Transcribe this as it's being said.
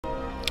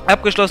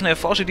Abgeschlossen,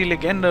 erforsche die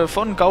Legende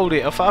von Gaudi,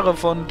 erfahre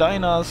von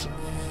Dainas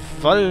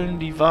Wallen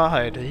die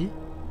Wahrheit.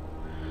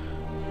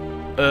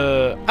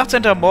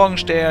 18.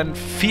 Morgenstern,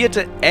 4.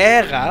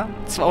 Ära,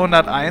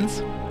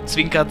 201,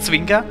 Zwinker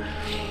Zwinker.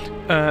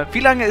 Wie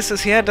lange ist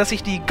es her, dass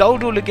ich die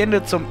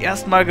Gaudo-Legende zum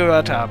ersten Mal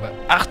gehört habe?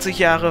 80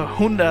 Jahre,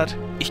 100?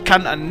 Ich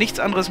kann an nichts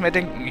anderes mehr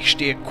denken. Ich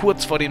stehe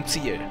kurz vor dem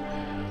Ziel.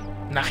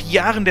 Nach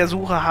Jahren der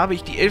Suche habe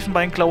ich die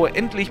Elfenbeinklaue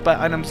endlich bei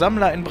einem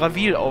Sammler in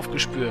Bravil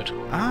aufgespürt.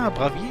 Ah,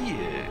 Bravil.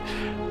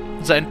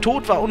 Sein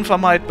Tod war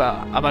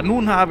unvermeidbar, aber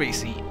nun habe ich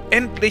sie.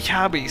 Endlich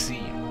habe ich sie.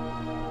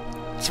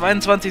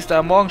 22.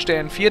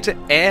 Morgenstern, 4.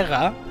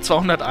 Ära,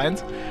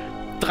 201.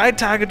 3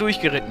 Tage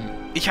durchgeritten.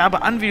 Ich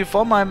habe Anwil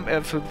vor meinen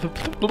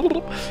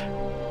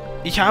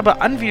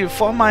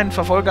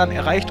Verfolgern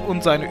erreicht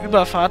und seine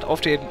Überfahrt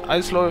auf den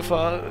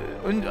Eisläufer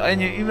und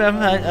eine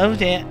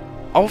Überfahrt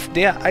auf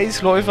der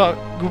Eisläufer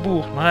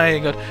gebucht.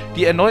 Mein Gott,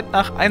 die erneut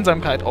nach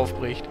Einsamkeit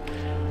aufbricht.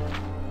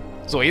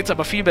 So, jetzt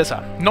aber viel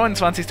besser.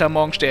 29.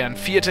 Morgenstern,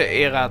 4.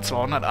 Ära,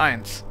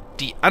 201.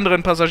 Die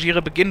anderen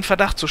Passagiere beginnen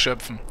Verdacht zu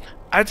schöpfen.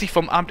 Als ich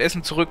vom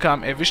Abendessen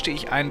zurückkam, erwischte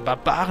ich einen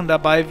Barbaren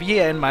dabei, wie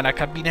er in meiner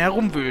Kabine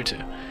herumwühlte.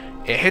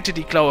 Er hätte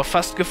die Klaue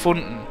fast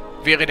gefunden.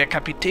 Wäre der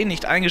Kapitän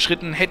nicht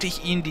eingeschritten, hätte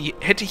ich ihm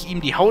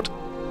die Haut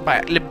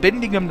bei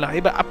lebendigem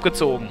Leibe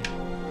abgezogen.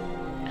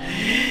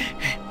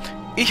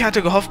 Ich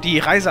hatte gehofft, die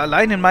Reise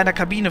allein in meiner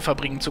Kabine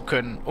verbringen zu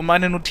können, um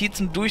meine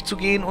Notizen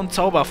durchzugehen und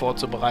Zauber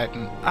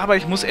vorzubereiten. Aber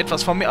ich muss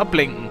etwas von mir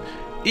ablenken.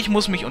 Ich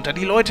muss mich unter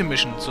die Leute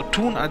mischen, so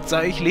tun, als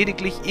sei ich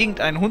lediglich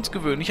irgendein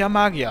hundsgewöhnlicher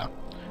Magier.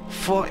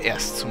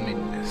 Vorerst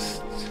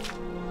zumindest.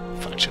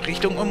 Falsche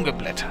Richtung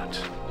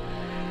umgeblättert.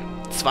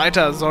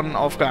 2.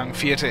 Sonnenaufgang,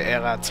 4.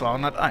 Ära,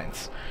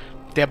 201.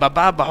 Der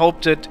Barbar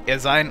behauptet, er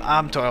sei ein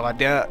Abenteurer,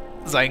 der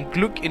sein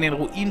Glück in den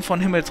Ruinen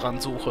von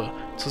Himmelsrand suche,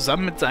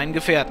 zusammen mit seinen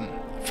Gefährten.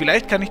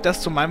 Vielleicht kann ich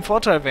das zu meinem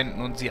Vorteil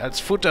wenden und sie als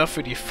Futter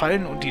für die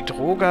Fallen und die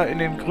Droger in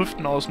den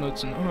Grüften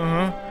ausnutzen.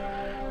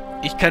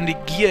 Ich kann die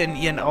Gier in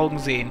ihren Augen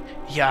sehen.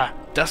 Ja,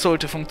 das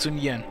sollte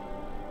funktionieren.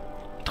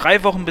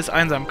 3 Wochen bis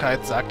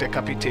Einsamkeit, sagt der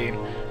Kapitän.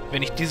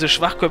 Wenn ich diese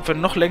Schwachköpfe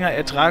noch länger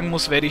ertragen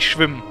muss, werde ich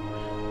schwimmen.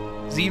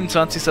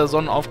 27.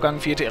 Sonnenaufgang,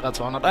 4. Ära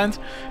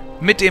 201.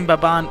 Mit dem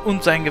Barbaren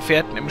und seinen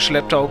Gefährten im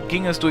Schlepptau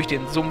ging es durch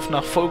den Sumpf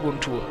nach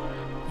Folgunthur,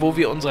 wo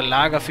wir unsere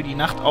Lager für die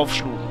Nacht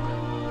aufschlugen.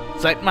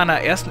 Seit meiner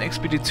ersten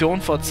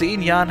Expedition vor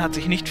 10 Jahren hat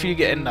sich nicht viel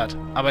geändert,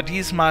 aber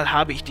diesmal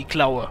habe ich die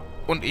Klaue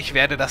und ich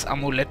werde das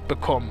Amulett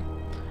bekommen.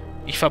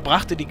 Ich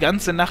verbrachte die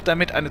ganze Nacht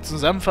damit, eine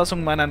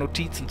Zusammenfassung meiner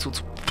Notizen zu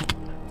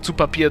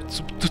Papier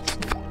zu...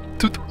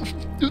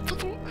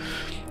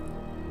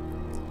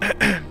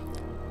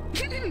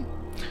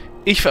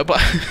 Ich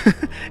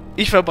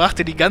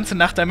verbrachte die ganze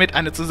Nacht damit,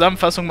 eine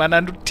Zusammenfassung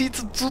meiner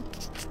Notizen zu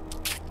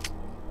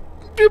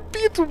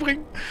Papier zu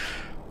bringen.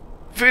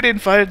 Für den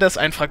Fall, dass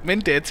ein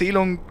Fragment der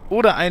Erzählung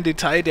oder ein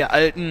Detail der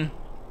alten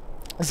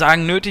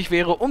Sagen nötig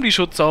wäre, um die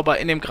Schutzzauber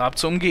in dem Grab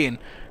zu umgehen.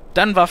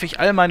 Dann warf ich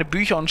all meine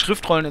Bücher und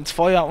Schriftrollen ins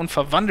Feuer und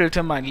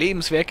verwandelte mein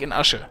Lebenswerk in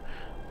Asche.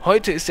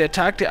 Heute ist der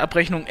Tag der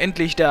Abrechnung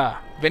endlich da.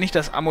 Wenn ich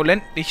das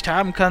Amulett nicht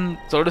haben kann,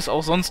 soll es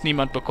auch sonst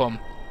niemand bekommen.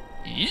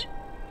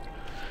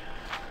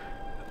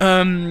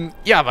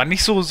 Ja, war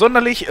nicht so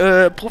sonderlich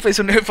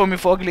professionell von mir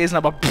vorgelesen,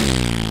 aber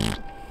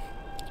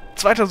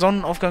 2.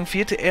 Sonnenaufgang,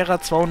 4.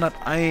 Ära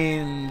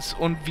 201.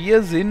 Und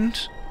wir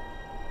sind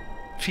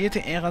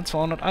 4. Ära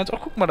 201. Ach,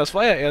 guck mal, das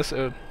war ja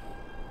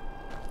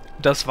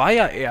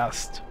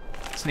erst.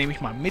 Das nehme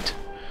ich mal mit.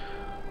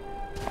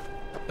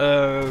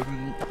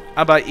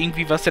 Aber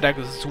irgendwie, was der da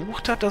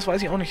gesucht hat, das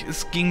weiß ich auch nicht.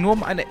 Es ging nur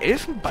um eine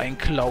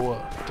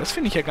Elfenbeinklaue. Das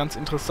finde ich ja ganz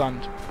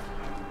interessant.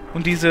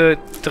 Und diese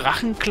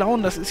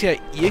Drachenklauen, das ist ja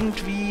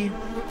irgendwie,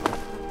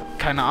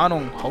 keine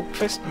Ahnung,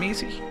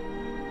 hauptquestmäßig.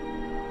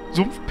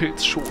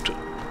 Sumpfpilzschote.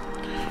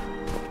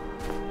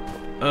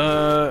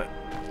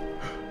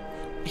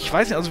 Ich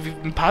weiß nicht, also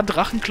ein paar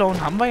Drachenklauen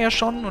haben wir ja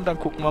schon. Und dann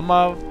gucken wir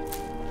mal,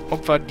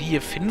 ob wir die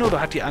hier finden.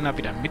 Oder hat die einer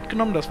wieder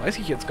mitgenommen? Das weiß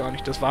ich jetzt gar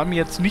nicht. Das war mir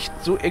jetzt nicht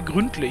so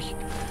ergründlich.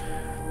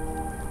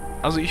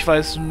 Also ich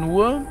weiß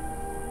nur,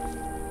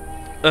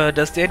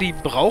 dass der die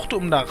brauchte,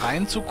 um da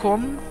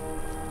reinzukommen.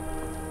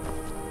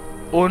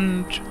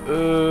 Und,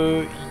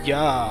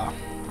 ja.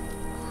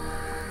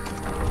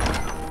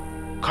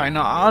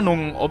 Keine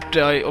Ahnung, ob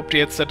der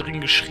jetzt da drin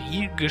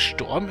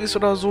gestorben ist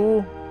oder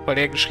so. Weil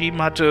der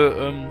geschrieben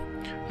hatte,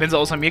 wenn sie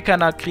außer mir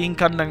keiner kriegen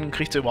kann, dann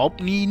kriegt sie überhaupt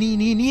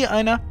nie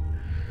einer.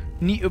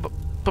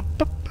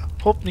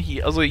 Überhaupt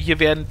nicht. Also hier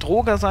werden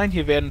Droger sein,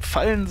 hier werden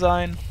Fallen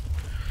sein.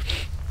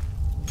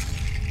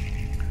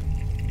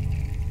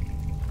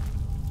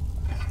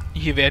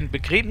 Hier werden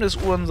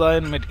Begräbnisuhren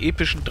sein mit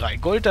epischen 3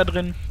 Gold da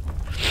drin.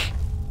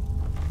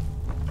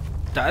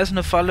 Da ist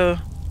eine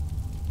Falle.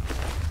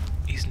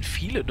 Hier sind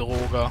viele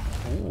Droger.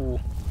 Oh.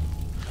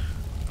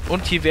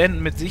 Und hier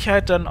werden mit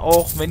Sicherheit dann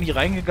auch, wenn die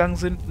reingegangen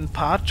sind, ein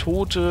paar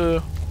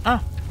tote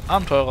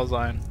Abenteurer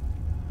sein.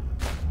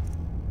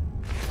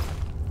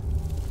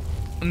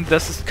 Und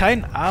das ist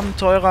kein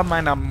Abenteurer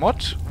meiner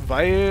Mod,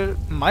 weil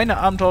meine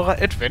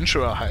Abenteurer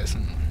Adventurer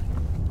heißen.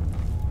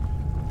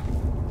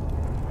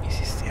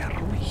 Es ist sehr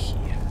ruhig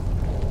hier.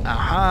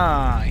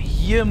 Aha,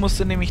 hier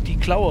musste nämlich die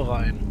Klaue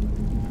rein.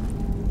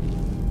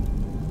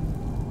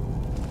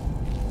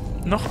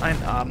 Noch ein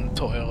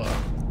Abenteurer.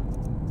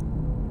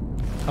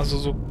 Also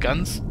so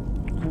ganz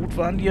gut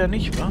waren die ja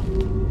nicht, wa?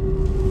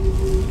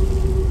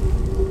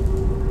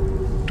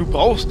 Du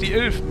brauchst die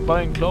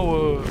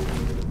Elfenbeinklaue.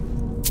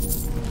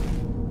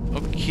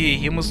 Okay,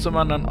 hier musste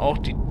man dann auch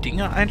die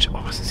Dinge einstellen.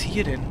 Oh, was ist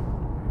hier denn?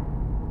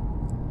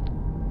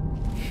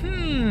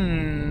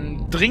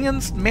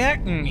 Dringendst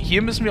merken.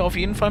 Hier müssen wir auf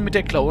jeden Fall mit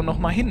der Klaue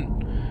nochmal hin.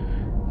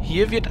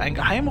 Hier wird ein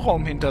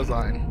Geheimraum hinter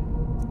sein.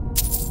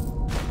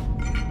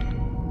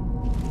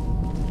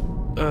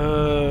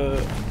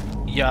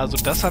 Ja, also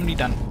das haben die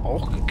dann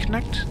auch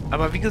geknackt.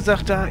 Aber wie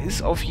gesagt, da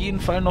ist auf jeden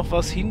Fall noch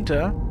was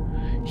hinter.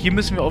 Hier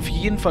müssen wir auf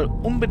jeden Fall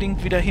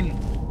unbedingt wieder hin.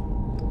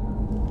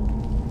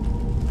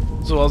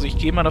 So, also ich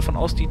gehe mal davon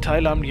aus, die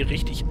Teile haben die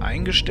richtig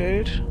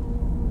eingestellt.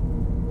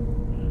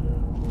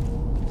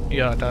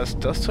 Ja, da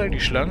ist das Teil, die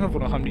Schlange.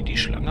 Wonach haben die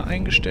Schlange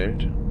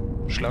eingestellt?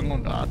 Schlange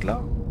und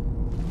Adler?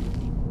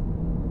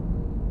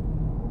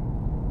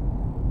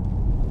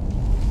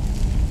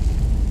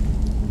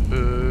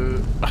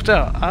 Ach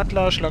da,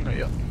 Adler, Schlange,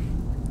 ja.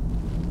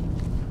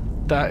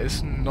 Da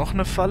ist noch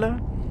eine Falle.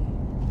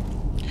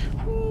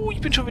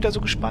 Ich bin schon wieder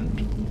so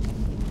gespannt.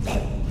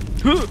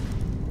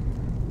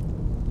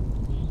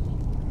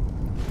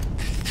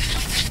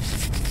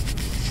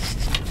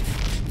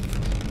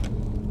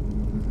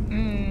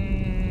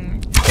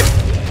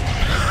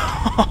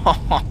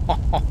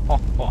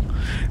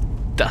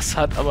 Das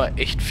hat aber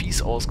echt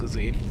fies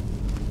ausgesehen.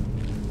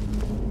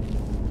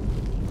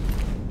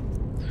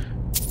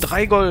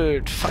 3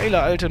 Gold,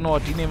 Pfeile alte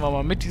Nord, die nehmen wir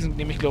mal mit. Die sind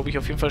nämlich, glaube ich,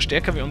 auf jeden Fall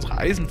stärker wie unsere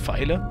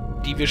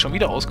Eisenpfeile, die wir schon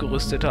wieder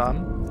ausgerüstet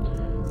haben.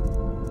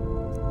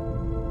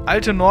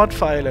 Alte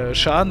Nordpfeile,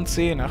 Schaden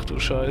 10, ach du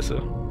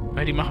Scheiße.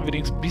 Ja, die machen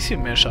wenigstens ein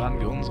bisschen mehr Schaden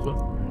wie unsere.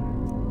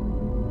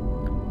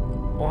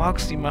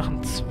 Orks, die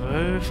machen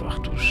 12, ach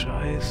du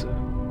Scheiße.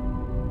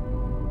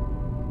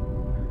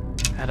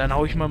 Ja, dann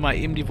hau ich mir mal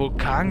eben die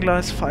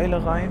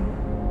Vulkangleispfeile rein.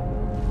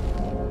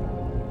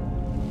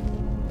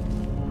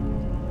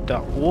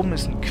 Da oben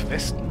ist ein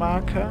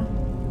Questmarker.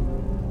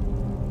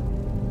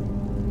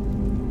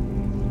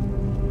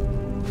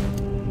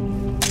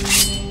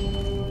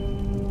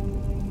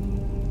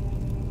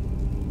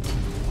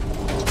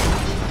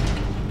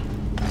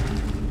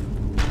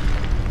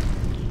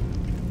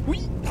 Hui.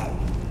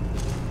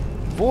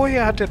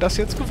 Woher hat er das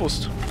jetzt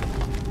gewusst?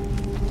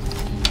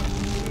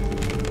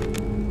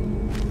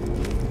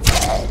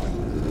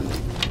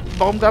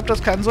 Warum gab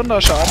das keinen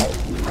Sonderschaden?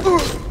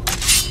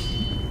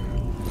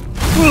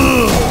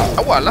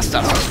 Aua, lass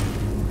das!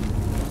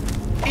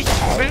 Ich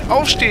will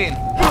aufstehen!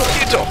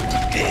 Geht doch!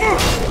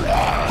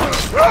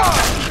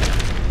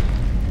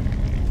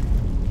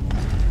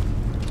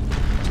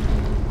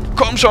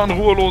 Komm schon,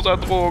 ruheloser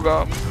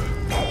Droger!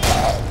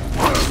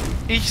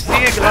 Ich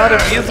sehe gerade,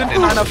 wir sind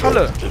in einer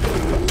Falle.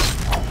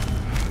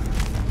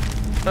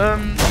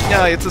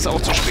 Ja, jetzt ist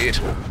auch zu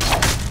spät.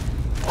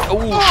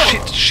 Oh,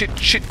 shit, shit,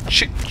 shit,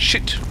 shit,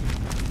 shit.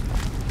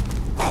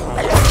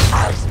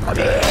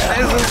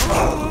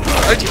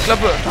 Halt die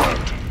Klappe.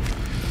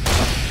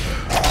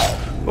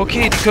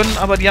 Okay, die können,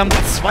 aber die haben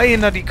 2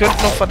 hinter, die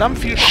könnten noch verdammt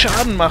viel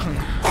Schaden machen.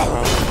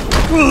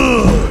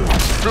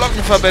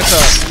 Blocken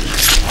verbessern.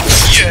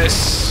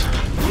 Yes.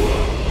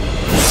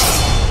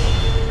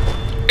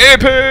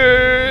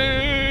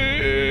 Episch.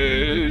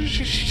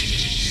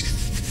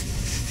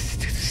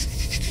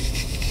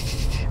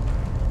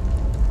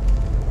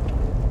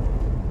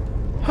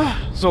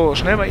 So,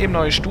 schnell mal eben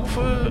neue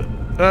Stufe.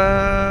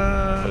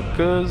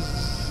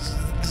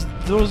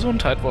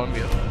 Gesundheit wollen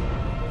wir.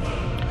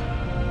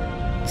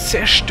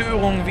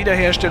 Zerstörung,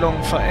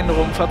 Wiederherstellung,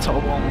 Veränderung,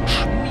 Verzauberung,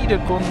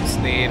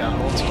 Schmiedekunst. Nee, da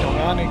lohnt sich noch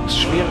gar nichts.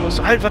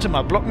 Schweres. Halt, warte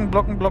mal. Blocken,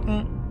 blocken,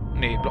 blocken.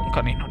 Nee, blocken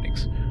kann ich noch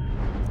nichts.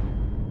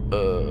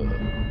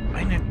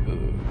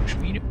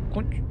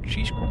 Schmiedekunst,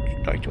 Schießkunst,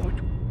 leichte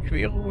Rüstung,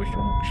 schwere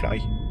Rüstung,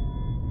 Schleichen.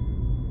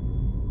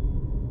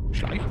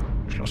 Schleichen,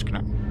 Schloss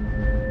knacken.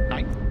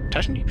 Nein,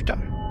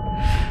 Taschendiebstahl.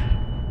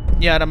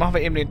 Ja, dann machen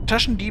wir eben den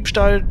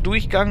Taschendiebstahl,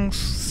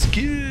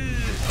 Durchgangs-Skill.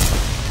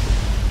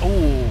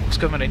 Oh, was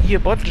können wir denn hier?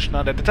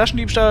 Beutelschneider. Der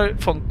Taschendiebstahl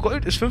von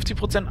Gold ist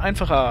 50%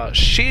 einfacher.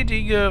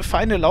 Schädige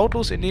Feinde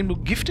lautlos, indem du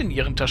Gift in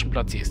ihren Taschen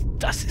platzierst.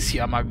 Das ist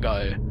ja mal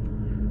geil.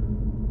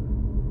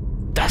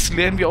 Das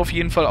lernen wir auf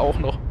jeden Fall auch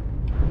noch.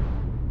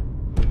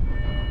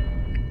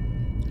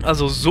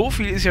 Also so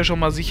viel ist ja schon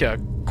mal sicher.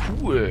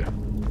 Cool.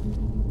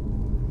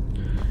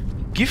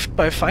 Gift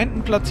bei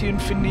Feinden platzieren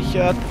finde ich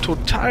ja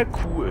total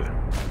cool.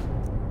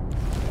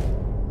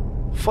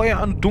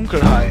 Feuer und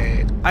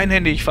Dunkelheit.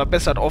 Einhändig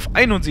verbessert auf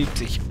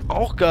 71.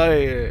 Auch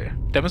geil.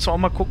 Da müssen wir auch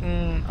mal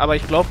gucken. Aber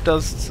ich glaube,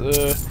 das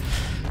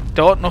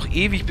dauert noch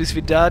ewig, bis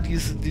wir da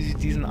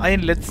diesen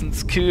einen letzten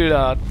Skill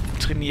da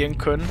trainieren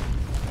können.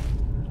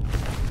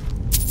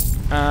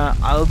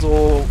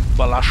 Also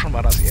belassen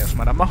wir das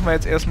erstmal. Dann machen wir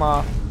jetzt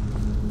erstmal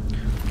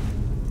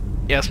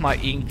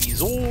irgendwie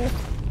so,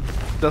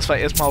 dass wir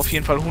erstmal auf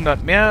jeden Fall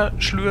 100 mehr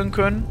schlüren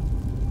können.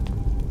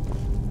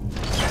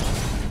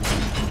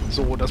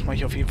 So, das mache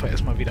ich auf jeden Fall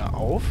erstmal wieder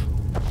auf.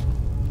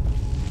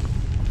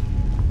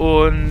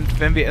 Und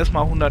wenn wir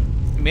erstmal 100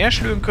 mehr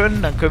schlüren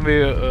können, dann können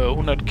wir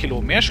 100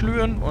 Kilo mehr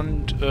schlüren.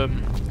 Und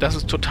das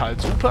ist total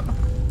super.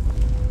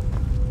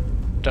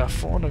 Da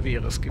vorne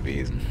wäre es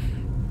gewesen.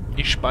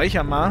 Ich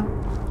speichere mal.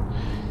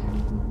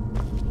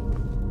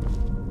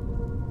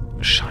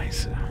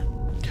 Scheiße.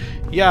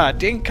 Ja,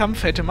 den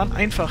Kampf hätte man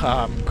einfacher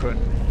haben können.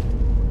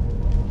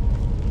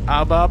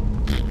 Aber...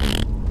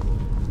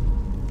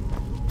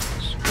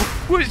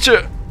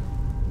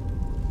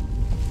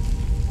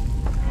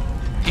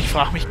 Ich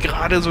frage mich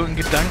gerade so in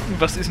Gedanken,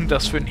 was ist denn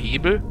das für ein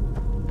Hebel?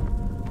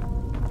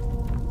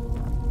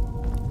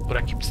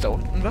 Oder gibt es da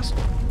unten was?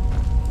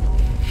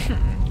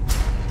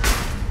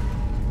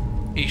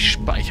 Ich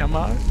speichere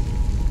mal.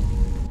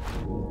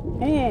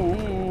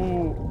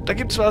 Da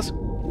gibt's was.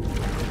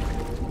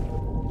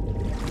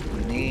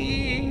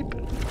 Miep.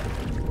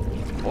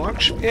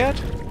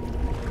 Orkschwert.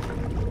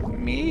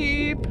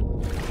 Miep.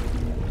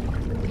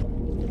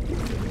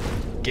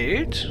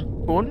 Geld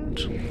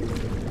und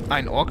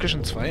einen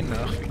orkischen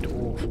Zweier-nach. Wie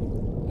doof.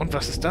 Und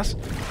was ist das?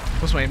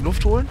 Muss man eben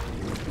Luft holen?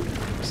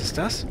 Was ist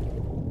das?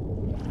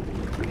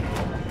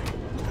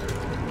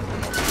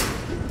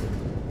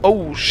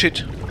 Oh,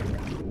 shit.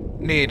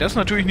 Nee, das ist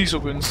natürlich nicht so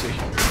günstig.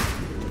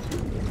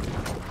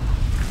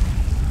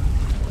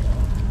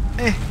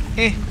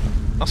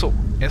 Achso,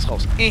 er ist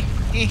raus. Ich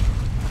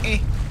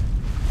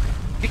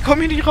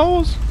komme hier nicht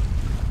raus.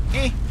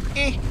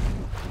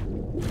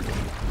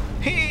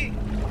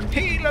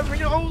 Lass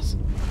mich raus.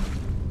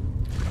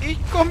 Ich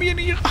komme hier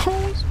nicht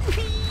raus.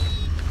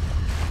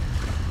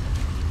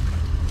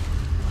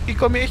 Ich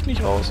komme hier echt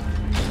nicht raus.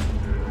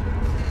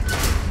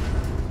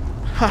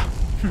 Ha.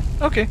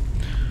 Okay.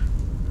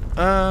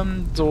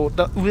 So,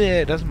 da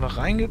sind wir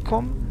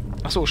reingekommen.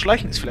 Achso,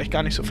 Schleichen ist vielleicht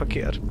gar nicht so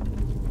verkehrt.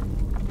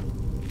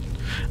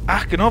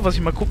 Ach, genau, was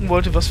ich mal gucken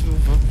wollte,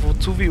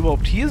 wozu wir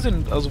überhaupt hier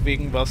sind. Also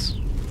wegen was.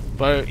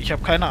 Weil ich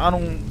habe keine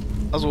Ahnung.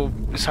 Also,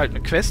 ist halt eine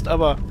Quest,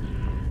 aber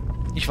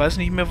ich weiß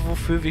nicht mehr,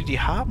 wofür wir die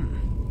haben.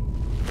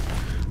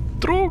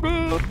 Droge!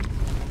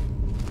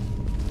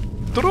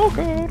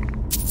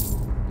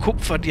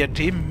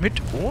 Kupferdiadem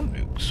mit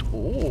Onyx.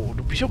 Oh,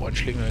 du bist aber ein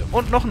Schlingel.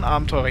 Und noch ein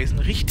Abenteurer. Hier sind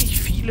richtig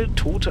viele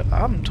tote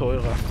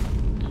Abenteurer.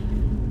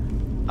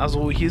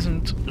 Also hier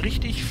sind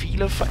richtig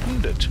viele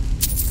verendet.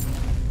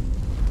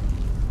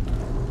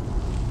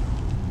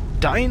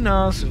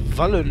 Deinas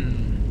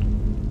Wallen.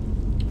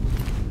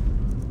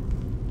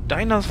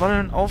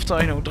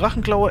 Aufzeichnung.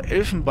 Drachenklaue,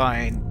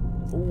 Elfenbein.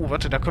 Oh,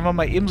 warte, da können wir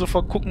mal eben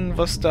sofort gucken,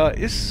 was da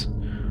ist.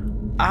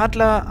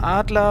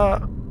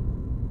 Adler.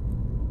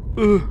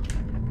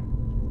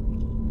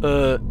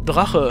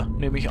 Drache,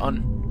 nehme ich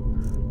an.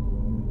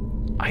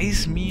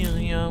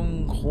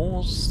 Eismiriam,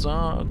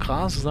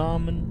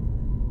 Grassamen.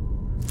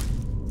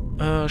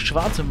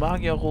 Schwarze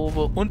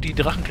Magierrobe und die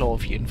Drachenklaue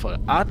auf jeden Fall.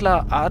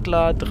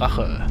 Adler,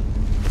 Drache.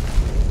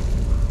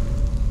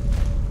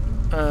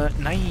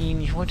 Nein,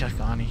 ich wollte das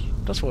gar nicht.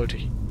 Das wollte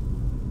ich.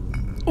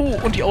 Oh,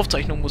 und die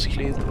Aufzeichnung muss ich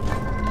lesen.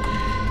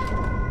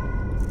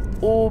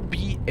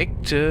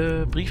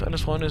 Objekte, Brief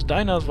eines Freundes,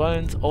 Deinas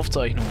Wallens,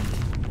 Aufzeichnung.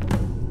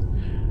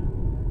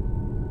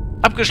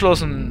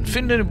 Abgeschlossen.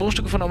 Finde die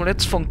Bruchstücke von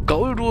Amuletts von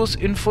Gauldurs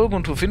in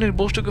Folgunthur. Finde die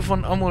Bruchstücke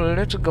von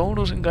Amulette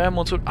Gauldurs in Geier.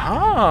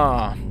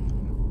 Ah!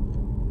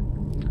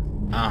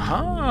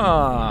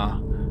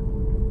 Aha!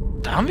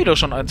 Da haben wir doch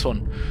schon eins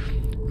von.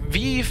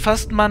 Wie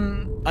fasst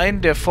man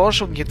ein der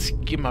Forschung... Jetzt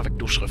geh mal weg,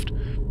 du Schrift.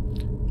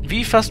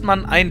 Wie fasst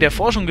man ein der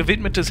Forschung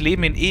gewidmetes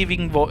Leben in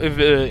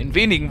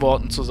wenigen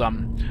Worten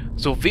zusammen?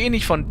 So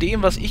wenig von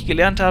dem, was ich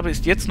gelernt habe,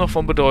 ist jetzt noch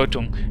von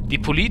Bedeutung. Die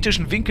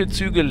politischen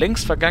Winkelzüge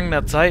längst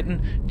vergangener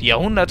Zeiten, die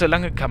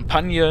jahrhundertelange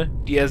Kampagne,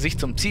 die er sich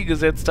zum Ziel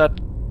gesetzt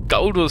hat,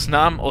 Gaudurs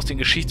Namen aus den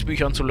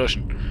Geschichtsbüchern zu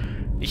löschen.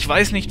 Ich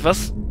weiß nicht,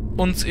 was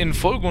uns in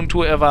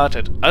Folgunthur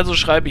erwartet, also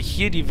schreibe ich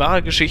hier die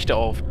wahre Geschichte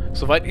auf,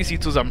 soweit ich sie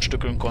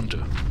zusammenstückeln konnte.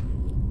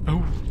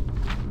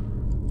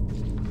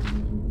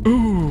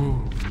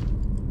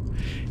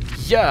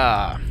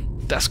 Ja,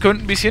 das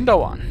könnte ein bisschen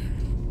dauern.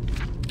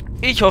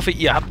 Ich hoffe,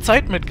 ihr habt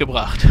Zeit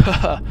mitgebracht.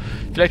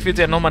 Vielleicht wird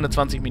es ja nochmal eine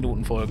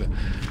 20-Minuten-Folge.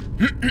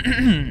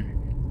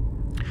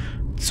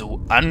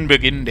 Zu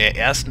Anbeginn der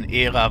ersten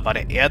Ära war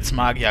der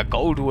Erzmagier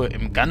Gauldur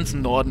im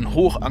ganzen Norden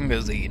hoch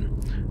angesehen.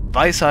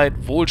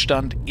 Weisheit,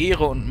 Wohlstand,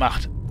 Ehre und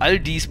Macht, all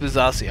dies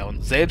besaß er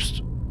und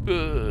selbst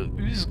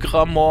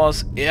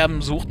Ysgramors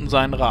Erben suchten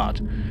seinen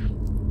Rat.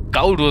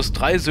 Gaudurs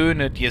 3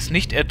 Söhne, die es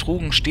nicht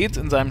ertrugen, stets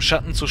in seinem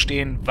Schatten zu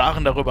stehen,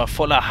 waren darüber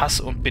voller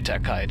Hass und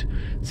Bitterkeit.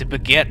 Sie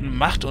begehrten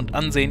Macht und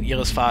Ansehen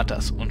ihres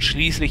Vaters, und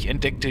schließlich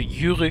entdeckte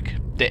Jürik,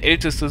 der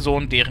älteste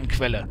Sohn, deren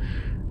Quelle.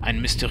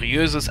 Ein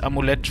mysteriöses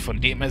Amulett, von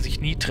dem er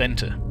sich nie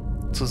trennte.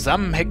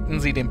 Zusammen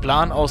heckten sie den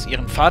Plan aus,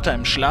 ihren Vater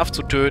im Schlaf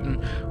zu töten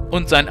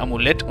und sein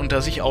Amulett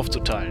unter sich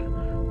aufzuteilen.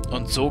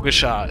 Und so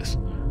geschah es.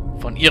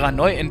 Von ihrer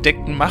neu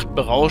entdeckten Macht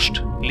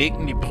berauscht,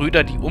 legten die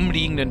Brüder die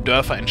umliegenden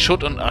Dörfer in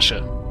Schutt und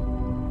Asche.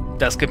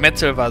 Das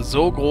Gemetzel war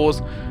so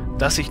groß,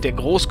 dass sich der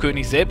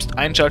Großkönig selbst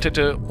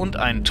einschaltete und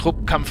einen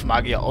Trupp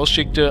Kampfmagier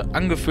ausschickte,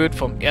 angeführt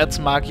vom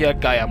Erzmagier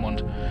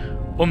Geiermund,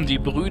 um die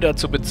Brüder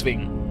zu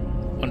bezwingen.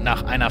 Und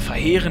nach einer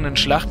verheerenden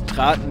Schlacht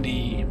traten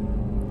die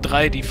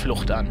drei die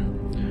Flucht an.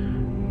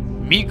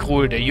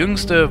 Mikrul, der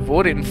Jüngste,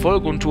 wurde in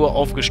Folgunthur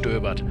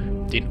aufgestöbert,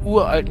 den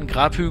uralten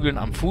Grabhügeln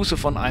am Fuße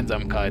von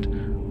Einsamkeit.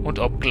 Und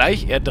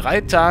obgleich er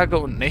 3 Tage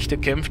und Nächte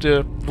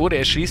kämpfte, wurde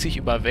er schließlich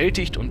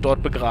überwältigt und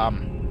dort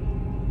begraben.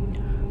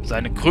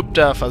 Seine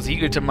Krypta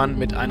versiegelte man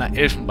mit einer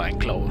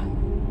Elfenbeinklaue.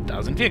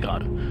 Da sind wir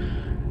gerade.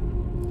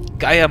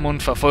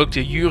 Geiermund verfolgte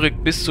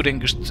Jürik bis zu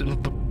den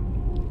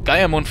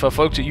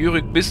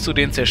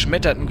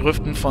zerschmetterten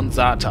Grüften von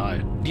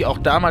Saartal, die auch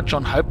damals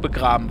schon halb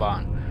begraben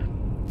waren.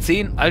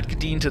 10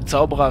 altgediente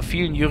Zauberer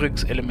fielen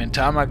Jüriks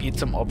Elementarmagie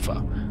zum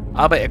Opfer,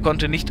 aber er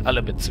konnte nicht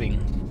alle bezwingen.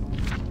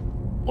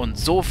 Und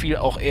so fiel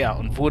auch er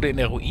und wurde in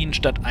der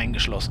Ruinenstadt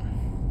eingeschlossen.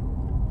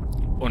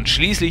 Und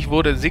schließlich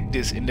wurde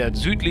Sigdis in der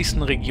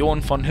südlichsten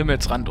Region von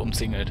Himmelsrand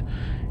umzingelt.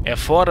 Er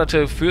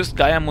forderte Fürst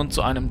Geiermund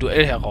zu einem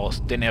Duell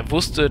heraus, denn er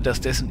wusste,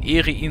 dass dessen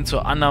Ehre ihn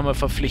zur Annahme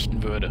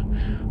verpflichten würde.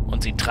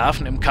 Und sie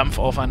trafen im Kampf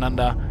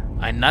aufeinander,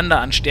 einander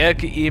an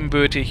Stärke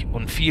ebenbürtig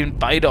und fielen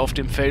beide auf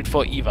dem Feld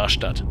vor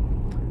Ivarstadt.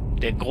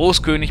 Der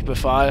Großkönig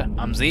befahl,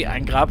 am See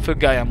ein Grab für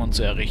Geiermund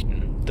zu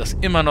errichten, das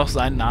immer noch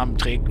seinen Namen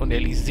trägt, und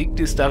er ließ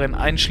Sigdis darin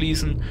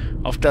einschließen,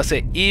 auf dass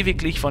er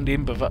ewiglich von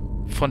dem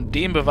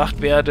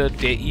bewacht werde,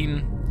 der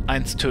ihn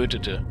einst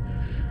tötete.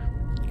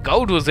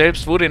 Gaudur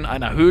selbst wurde in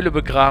einer Höhle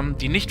begraben,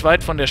 die nicht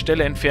weit von der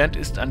Stelle entfernt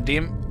ist, an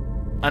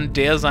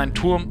der sein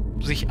Turm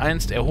sich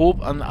einst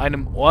erhob, an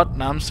einem Ort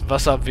namens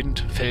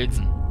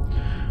Wasserwindfelsen.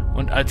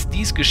 Und als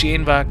dies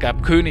geschehen war,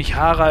 gab König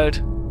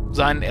Harald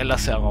seinen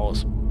Erlass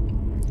heraus.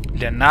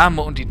 Der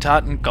Name und die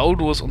Taten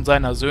Gaudurs und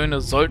seiner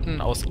Söhne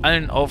sollten aus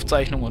allen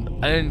Aufzeichnungen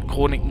und allen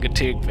Chroniken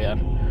getilgt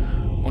werden.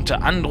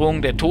 Unter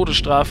Androhung der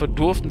Todesstrafe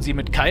durften sie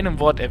mit keinem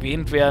Wort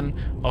erwähnt werden,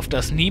 auf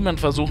das niemand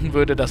versuchen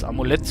würde, das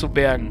Amulett zu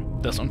bergen,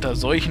 das unter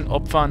solchen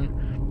Opfern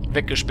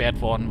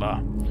weggesperrt worden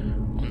war.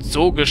 Und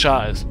so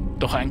geschah es,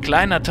 doch ein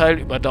kleiner Teil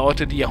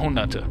überdauerte die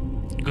Jahrhunderte.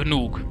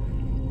 Genug.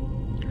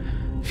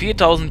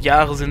 4000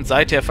 Jahre sind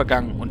seither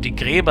vergangen und die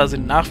Gräber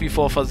sind nach wie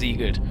vor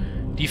versiegelt.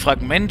 Die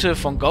Fragmente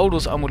von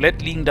Gaudurs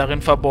Amulett liegen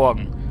darin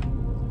verborgen.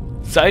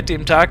 Seit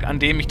dem Tag, an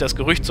dem ich das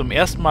Gerücht zum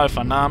ersten Mal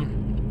vernahm,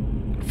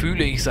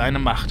 fühle ich seine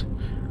Macht.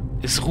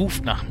 Es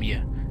ruft nach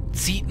mir,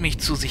 zieht mich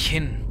zu sich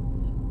hin.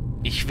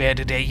 Ich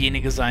werde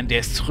derjenige sein, der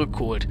es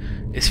zurückholt,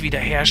 es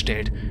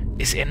wiederherstellt,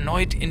 es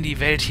erneut in die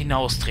Welt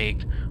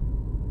hinausträgt.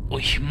 Oh,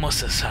 ich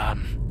muss es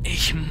haben.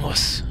 Ich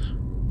muss.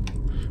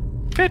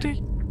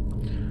 Fertig.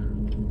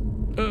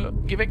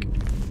 Geh weg.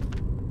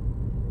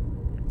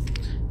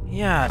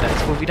 Ja, da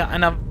ist wohl wieder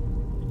einer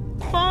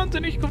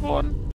wahnsinnig geworden.